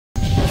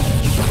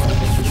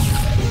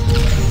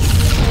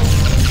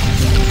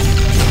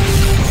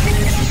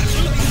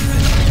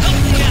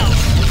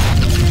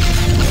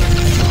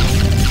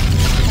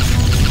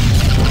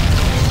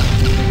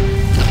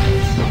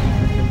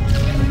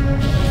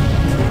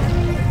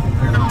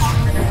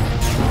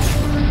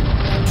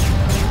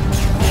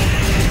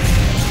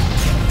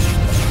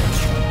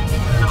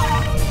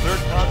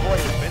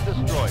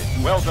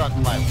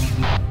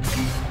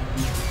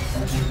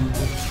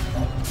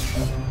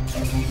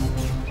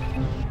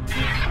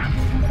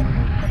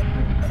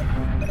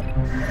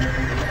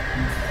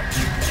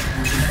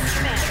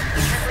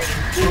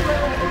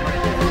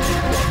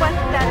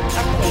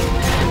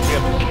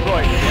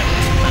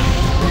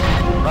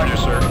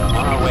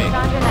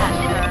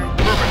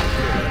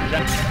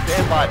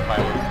5,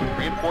 pilots.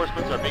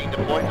 Reinforcements are being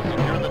deployed to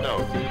secure the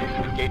node.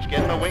 Engage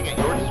Genma Wing at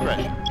your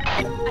discretion.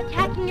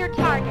 Attacking your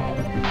target.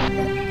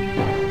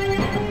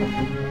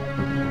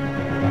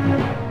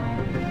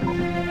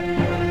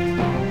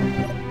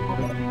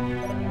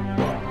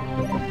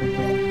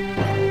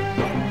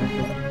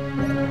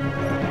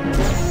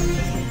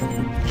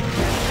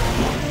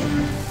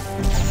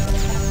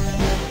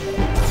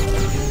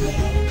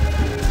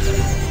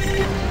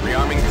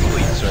 Rearming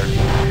complete, sir.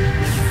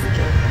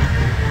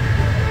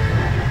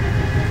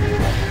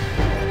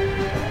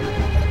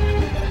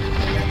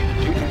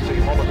 GTC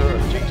Monitor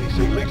and GTC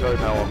Leto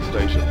now on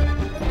station.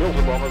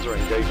 Delta bombers are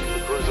engaging the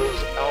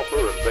cruisers. Alpha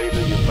and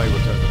Beta, you may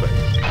return to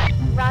base.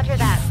 Roger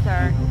that,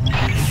 sir.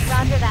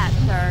 Roger that,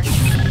 sir.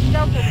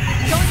 Delta Wing,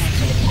 going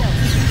into the kill.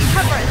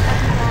 Cover us as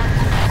we launch.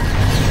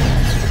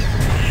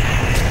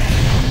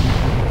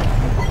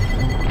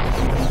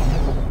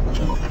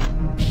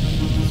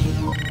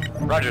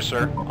 Roger,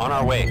 sir. On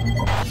our way.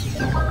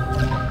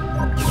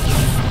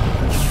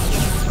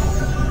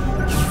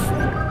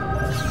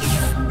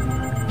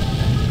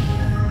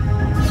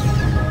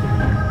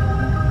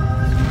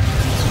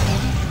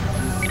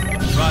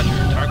 Roger.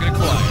 Target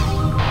acquired.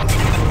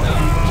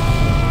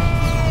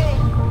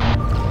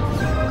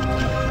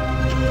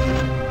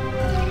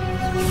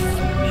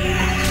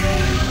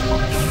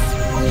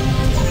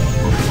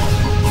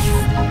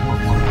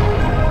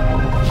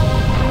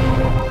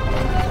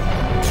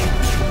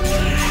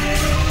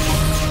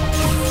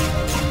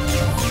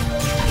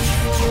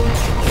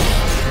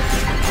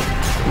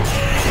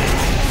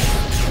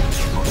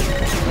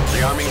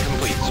 Rearming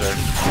complete, sir.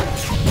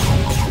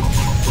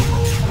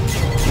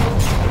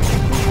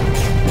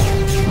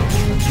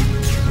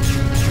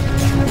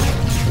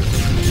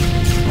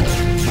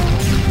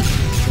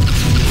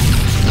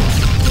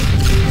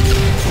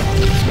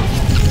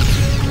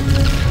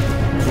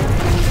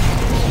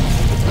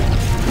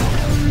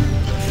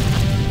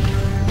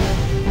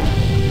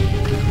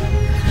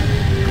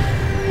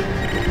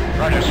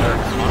 Roger, sir.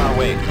 On our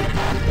way.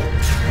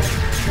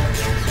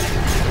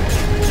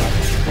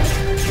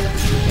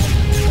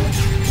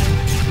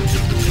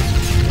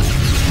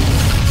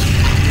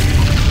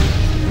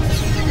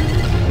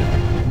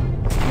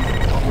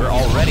 We're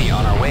already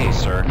on our way,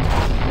 sir.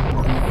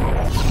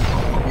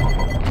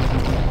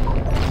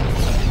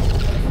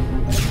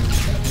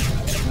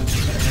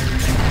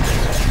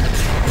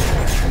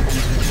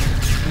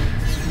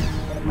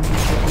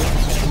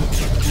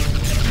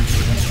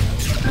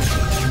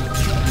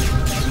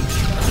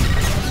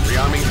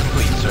 Rearming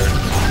complete, sir.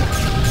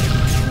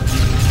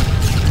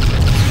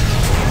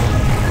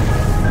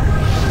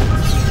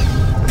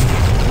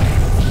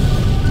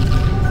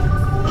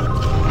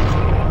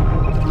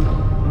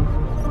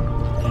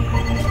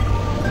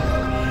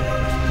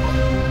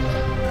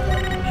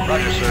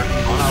 Roger, sir.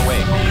 On our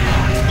way.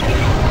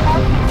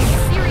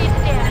 Serious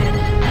damage.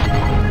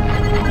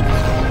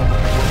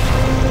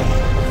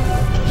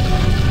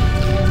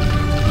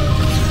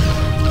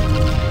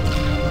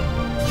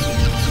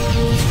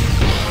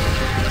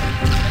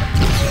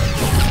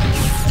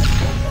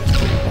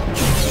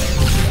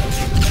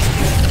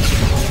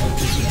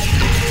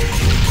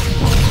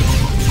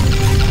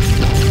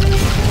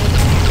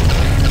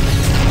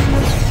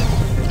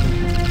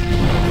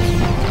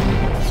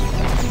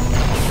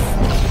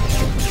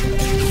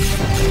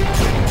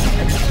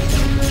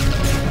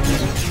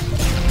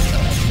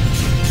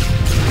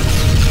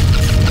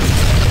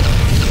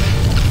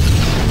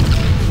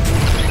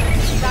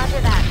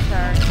 Roger that,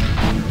 sir.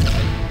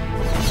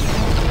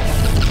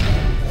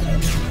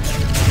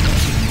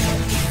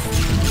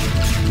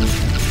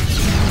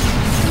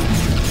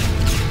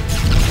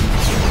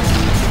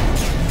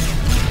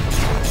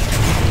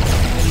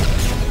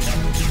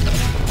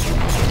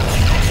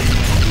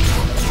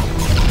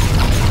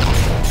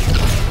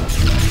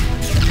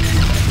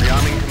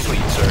 Rearming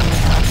complete, sir.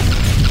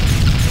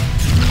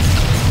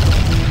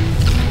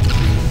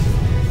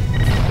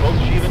 Both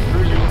Shivan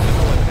cruisers have been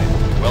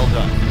eliminated. Well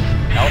done.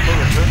 Alpha,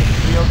 return to the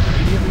field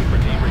immediately for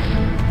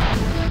debriefing.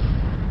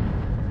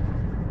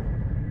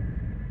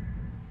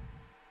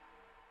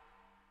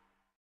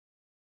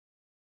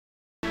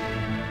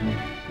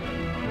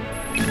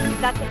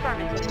 That's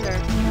affirmative, sir.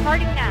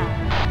 Departing now.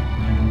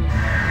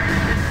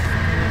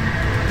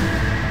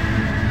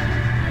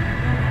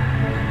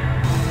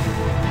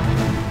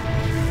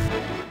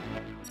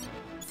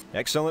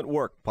 Excellent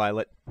work,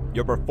 pilot.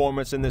 Your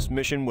performance in this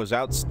mission was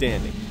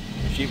outstanding.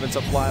 Shivan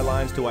supply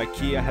lines to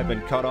IKEA have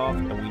been cut off,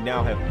 and we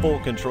now have full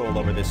control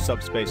over this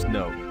subspace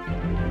node.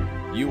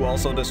 You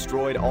also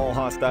destroyed all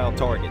hostile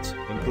targets,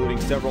 including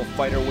several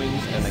fighter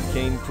wings and the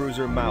Kane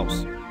cruiser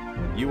Mouse.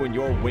 You and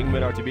your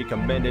wingmen are to be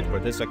commended for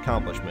this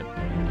accomplishment.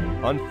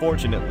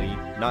 Unfortunately,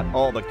 not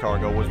all the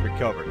cargo was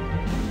recovered.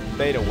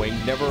 Beta Wing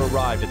never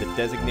arrived at the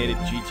designated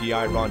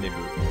GTI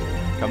rendezvous.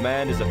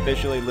 Command is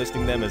officially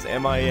listing them as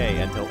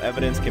MIA until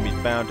evidence can be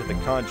found to the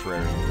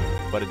contrary,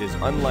 but it is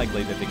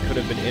unlikely that they could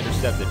have been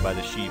intercepted by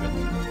the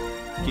Shivans.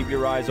 Keep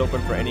your eyes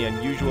open for any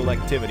unusual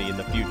activity in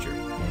the future.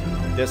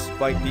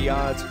 Despite the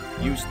odds,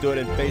 you stood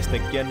and faced the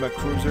Genma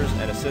cruisers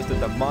and assisted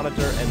the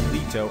Monitor and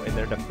Leto in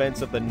their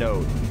defense of the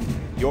node.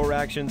 Your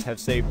actions have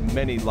saved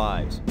many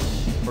lives.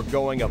 For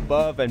going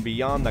above and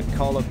beyond the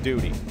call of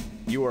duty,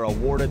 you are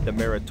awarded the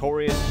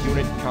Meritorious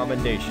Unit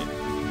Commendation.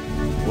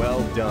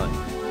 Well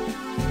done.